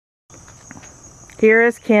Here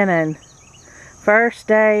is Kenan. First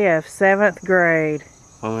day of 7th grade.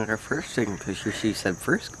 Well, in our first second picture, she said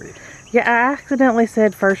first grade. Yeah, I accidentally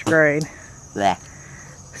said first grade. Blah.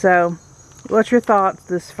 So, what's your thoughts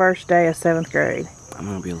this first day of 7th grade? I'm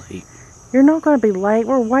gonna be late. You're not going to be late.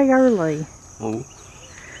 We're way early. Oh.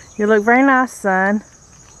 You look very nice, son.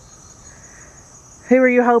 Who are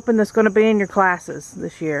you hoping that's going to be in your classes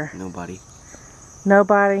this year? Nobody.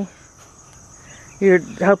 Nobody? You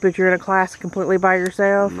hope that you're in a class completely by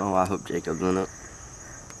yourself? No, I hope Jacob's in it.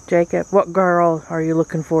 Jacob, what girl are you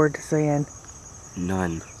looking forward to seeing?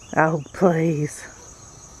 None. Oh, please.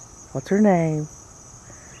 What's her name?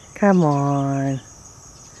 Come on.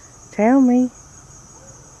 Tell me.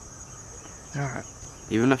 Alright.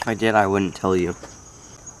 Even if I did, I wouldn't tell you.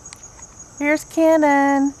 Here's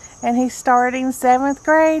Kenan, and he's starting 7th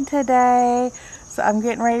grade today. So I'm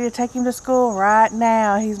getting ready to take him to school right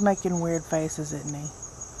now. He's making weird faces, isn't he?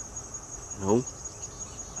 No.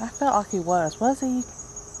 I felt like he was he?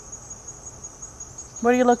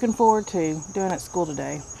 What are you looking forward to doing at school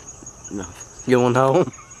today? No. Going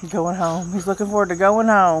home. Going home. He's looking forward to going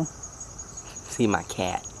home. See my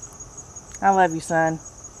cat. I love you, son.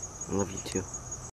 I love you too.